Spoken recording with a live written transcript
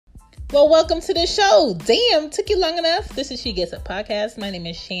Well, welcome to the show. Damn, took you long enough. This is She Gets It Podcast. My name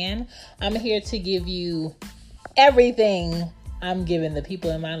is Shan. I'm here to give you everything I'm giving the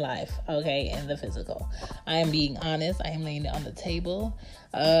people in my life, okay, and the physical. I am being honest. I am laying it on the table.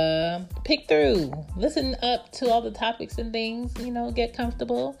 Pick through. Listen up to all the topics and things. Get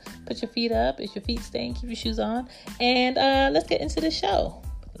comfortable. Put your feet up. If your feet stink, keep your shoes on. And let's get into the show.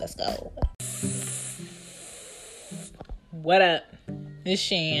 Let's go. What up? It's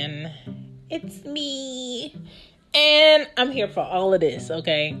Shan. It's me. And I'm here for all of this,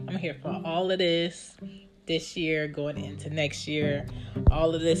 okay? I'm here for all of this year, going into next year.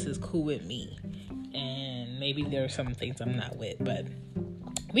 All of this is cool with me. And maybe there are some things I'm not with, but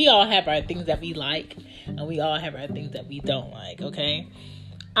we all have our things that we like, and we all have our things that we don't like, okay?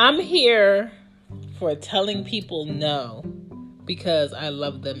 I'm here for telling people no, because I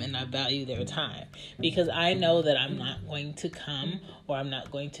love them and I value their time. Because I know that I'm not going to come or I'm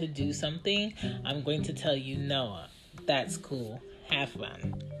not going to do something. I'm going to tell you, no, that's cool. Have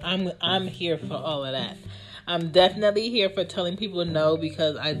fun. I'm here for all of that. I'm definitely here for telling people no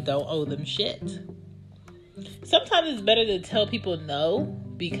because I don't owe them shit. Sometimes it's better to tell people no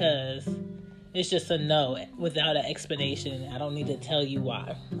because it's just a no without an explanation. I don't need to tell you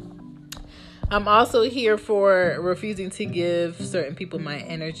why. I'm also here for refusing to give certain people my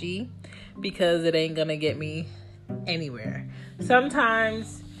energy because it ain't gonna get me anywhere.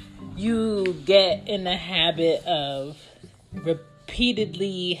 Sometimes you get in the habit of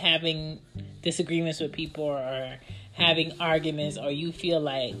repeatedly having disagreements with people or having arguments, or you feel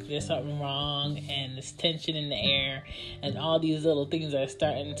like there's something wrong and there's tension in the air and all these little things are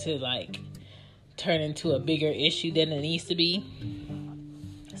starting to turn into a bigger issue than it needs to be.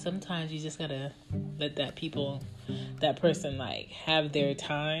 Sometimes you just gotta let that person have their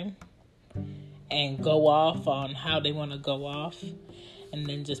time and go off on how they want to go off, and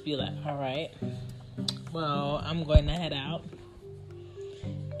then just be like, all right, well, I'm going to head out,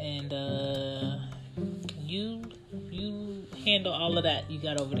 and you handle all of that you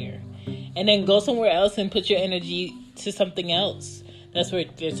got over there, and then go somewhere else and put your energy to something else that's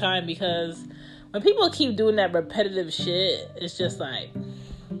worth your time. Because when people keep doing that repetitive shit, it's just like,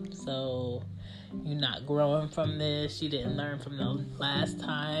 so you're not growing from this. You didn't learn from the last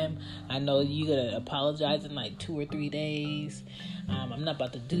time. I know you're going to apologize in 2 or 3 days. I'm not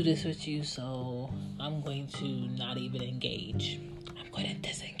about to do this with you, so I'm going to not even engage. I'm going to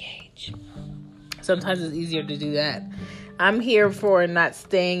disengage. Sometimes it's easier to do that. I'm here for not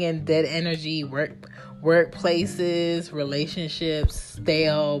staying in dead energy, workplaces, relationships,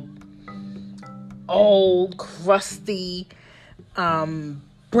 stale, old, crusty,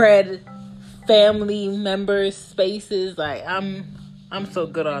 bread family members spaces. I'm so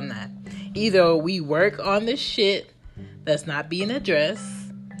good on that. Either we work on the shit that's not being addressed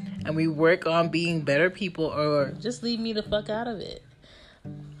and we work on being better people, or just leave me the fuck out of it.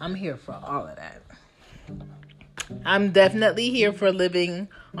 I'm here for all of that. I'm definitely here for living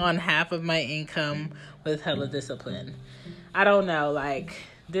on half of my income with hella discipline. I don't know,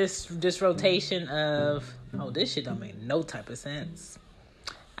 this rotation of, this shit don't make no type of sense.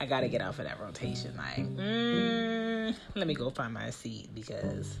 I gotta get off of that rotation. Let me go find my seat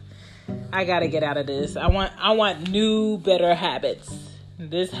because I gotta get out of this. I want new, better habits.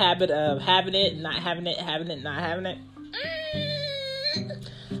 This habit of having it, not having it, having it, not having it.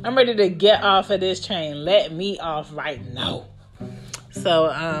 I'm ready to get off of this train. Let me off right now. So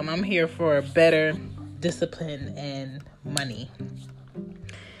I'm here for better discipline and money.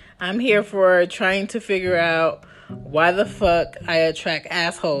 I'm here for trying to figure out why the fuck I attract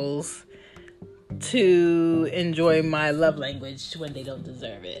assholes to enjoy my love language when they don't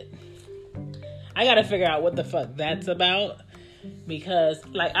deserve it. I gotta figure out what the fuck that's about, because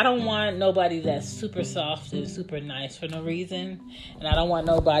I don't want nobody that's super soft and super nice for no reason, and I don't want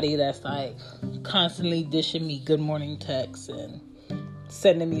nobody that's constantly dishing me good morning texts and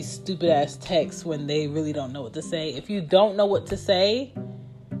sending me stupid ass texts when they really don't know what to say. If you don't know what to say,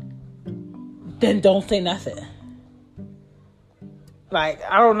 then don't say nothing. I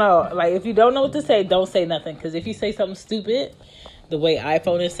don't know. If you don't know what to say, don't say nothing. Because if you say something stupid, the way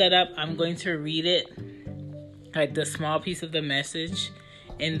iPhone is set up, I'm going to read it, the small piece of the message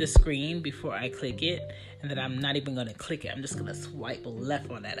in the screen before I click it. And then I'm not even going to click it. I'm just going to swipe left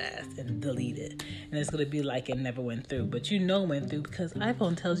on that ass and delete it. And it's going to be like it never went through. But it went through because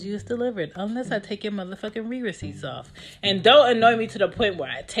iPhone tells you it's delivered. Unless I take your motherfucking read receipts off. And don't annoy me to the point where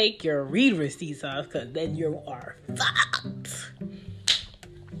I take your read receipts off, because then you are fucked.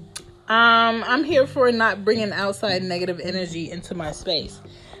 I'm here for not bringing outside negative energy into my space.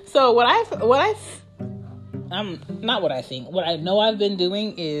 So what I What I know I've been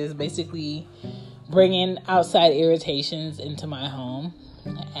doing is basically bringing outside irritations into my home.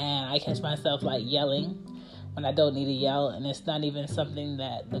 And I catch myself like yelling when I don't need to yell. And it's not even something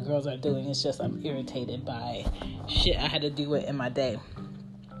that the girls are doing. It's just I'm irritated by shit I had to deal with in my day.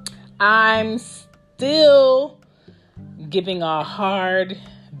 I'm still giving a hard,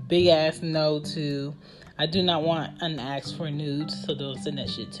 big ass no to, I do not want unasked for nudes. So don't send that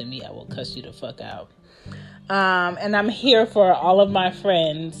shit to me. I will cuss you the fuck out. And I'm here for all of my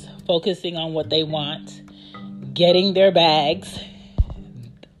friends focusing on what they want, getting their bags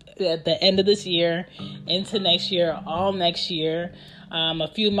at the end of this year, into next year, all next year.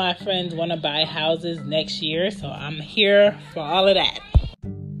 A few of my friends want to buy houses next year, so I'm here for all of that.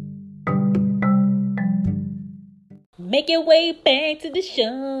 Make your way back to the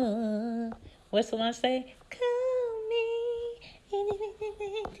show. What's the one say? Call me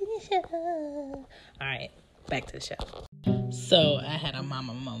to the show. All right, back to the show. So I had a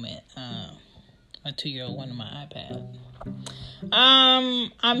mama moment. My 2-year-old went on my iPad.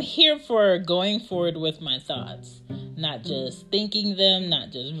 I'm here for going forward with my thoughts, not just thinking them,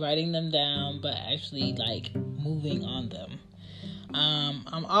 not just writing them down, but actually like moving on them.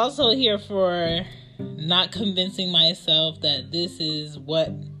 I'm also here for not convincing myself that this is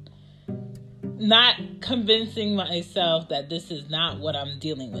not what I'm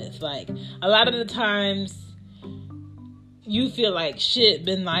dealing with. Like, a lot of the times you feel like shit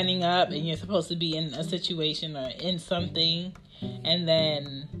been lining up and you're supposed to be in a situation or in something, and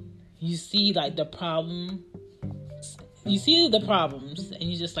then you see like the problems and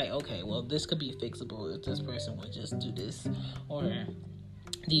you're just like, okay, well, this could be fixable if this person would just do this, or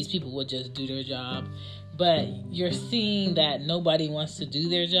these people would just do their job. But you're seeing that nobody wants to do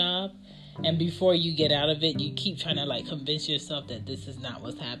their job, and before you get out of it, you keep trying to like convince yourself that this is not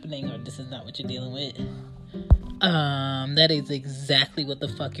what's happening, or this is not what you're dealing with. That is exactly what the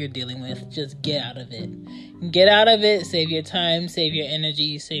fuck you're dealing with. Just get out of it. Get out of it. Save your time, save your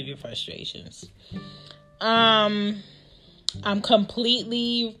energy, save your frustrations. I'm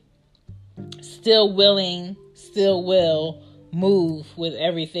completely still will move with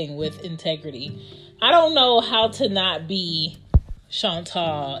everything with integrity. I don't know how to not be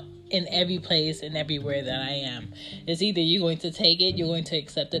Chantal in every place and everywhere that I am. It's either you're going to take it, you're going to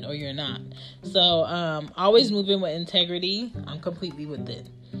accept it, or you're not. So, always moving with integrity. I'm completely with it.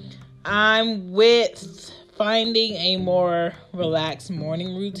 I'm with finding a more relaxed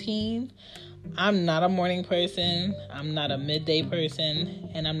morning routine. I'm not a morning person. I'm not a midday person.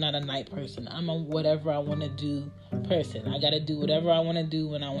 And I'm not a night person. I'm a whatever I want to do person. I got to do whatever I want to do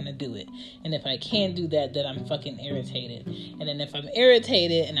when I want to do it. And if I can't do that, then I'm fucking irritated. And then if I'm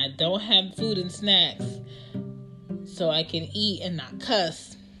irritated and I don't have food and snacks so I can eat and not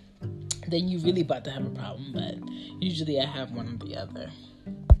cuss, then you really about to have a problem. But usually I have one or the other.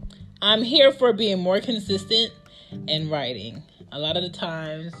 I'm here for being more consistent in writing. A lot of the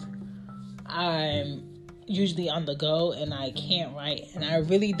times I'm usually on the go and I can't write, and I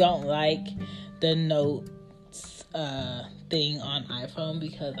really don't like the notes thing on iPhone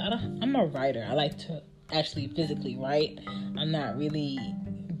because I'm a writer. I like to actually physically write. I'm not really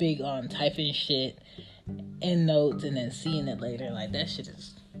big on typing shit in notes and then seeing it later. Like, that shit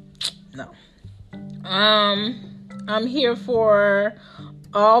is no. I'm here for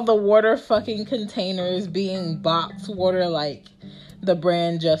all the water fucking containers being box water, like the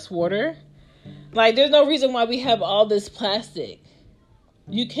brand Just Water. Like, there's no reason why we have all this plastic.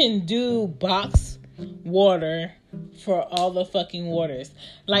 You can do box water for all the fucking waters.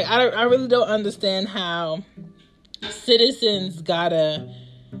 Like, I really don't understand how citizens gotta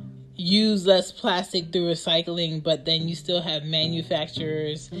use less plastic through recycling, but then you still have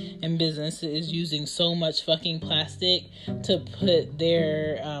manufacturers and businesses using so much fucking plastic to put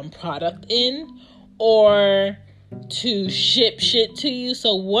their product in, or to ship shit to you.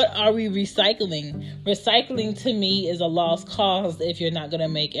 So what are we recycling? Recycling to me is a lost cause if you're not going to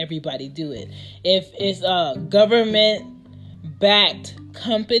make everybody do it. If it's a government-backed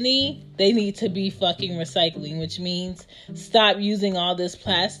company, they need to be fucking recycling, which means stop using all this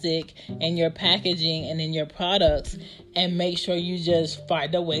plastic in your packaging and in your products, and make sure you just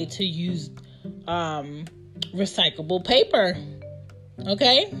find a way to use recyclable paper.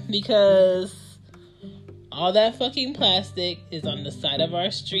 Okay? Because all that fucking plastic is on the side of our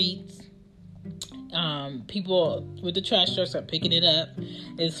streets. People with the trash trucks are picking it up.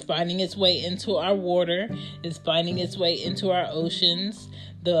 It's finding its way into our water. It's finding its way into our oceans.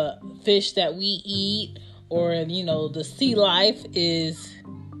 The fish that we eat, or, the sea life is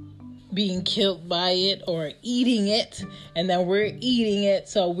being killed by it or eating it, and then we're eating it,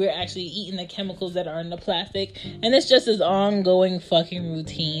 so we're actually eating the chemicals that are in the plastic, and it's just this ongoing fucking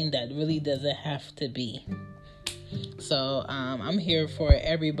routine that really doesn't have to be. So I'm here for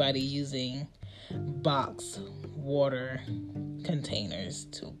everybody using box water containers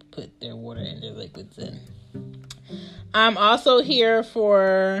to put their water and their liquids in. I'm also here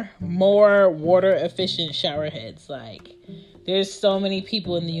for more water efficient shower heads. Like, there's so many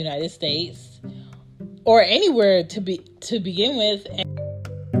people in the United States or anywhere to begin with.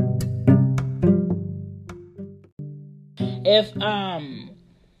 If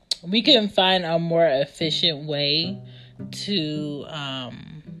we can find a more efficient way to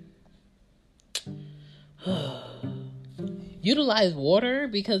utilize water,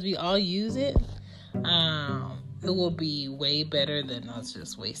 because we all use it, it will be way better than us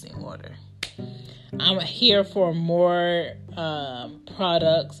just wasting water. I'm here for more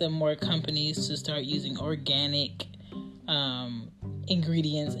products and more companies to start using organic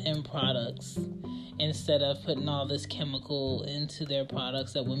ingredients in products instead of putting all this chemical into their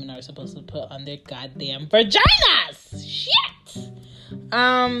products that women are supposed to put on their goddamn vaginas. Shit!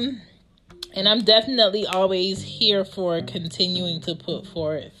 And I'm definitely always here for continuing to put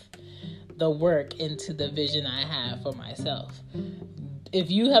forth the work into the vision I have for myself.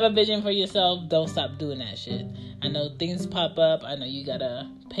 If you have a vision for yourself, don't stop doing that shit. I know things pop up. I know you gotta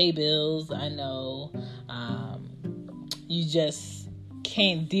pay bills. I know you just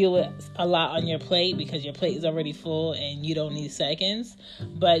can't deal with a lot on your plate because your plate is already full and you don't need seconds.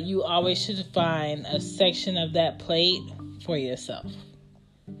 But you always should find a section of that plate for yourself.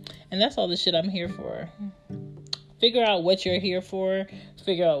 And that's all the shit I'm here for. Figure out what you're here for.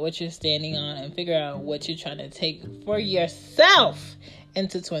 Figure out what you're standing on. And figure out what you're trying to take for yourself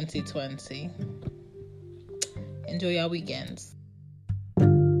into 2020. Enjoy your weekends.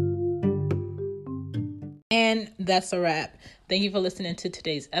 And that's a wrap. Thank you for listening to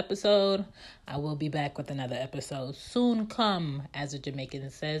today's episode. I will be back with another episode soon come, as a Jamaican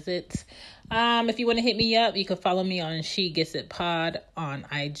says it. If you want to hit me up, you can follow me on She Gets It Pod on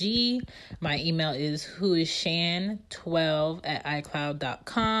IG. My email is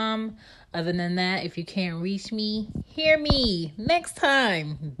whoisshan12@icloud.com. Other than that, if you can't reach me, hear me next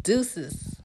time. Deuces.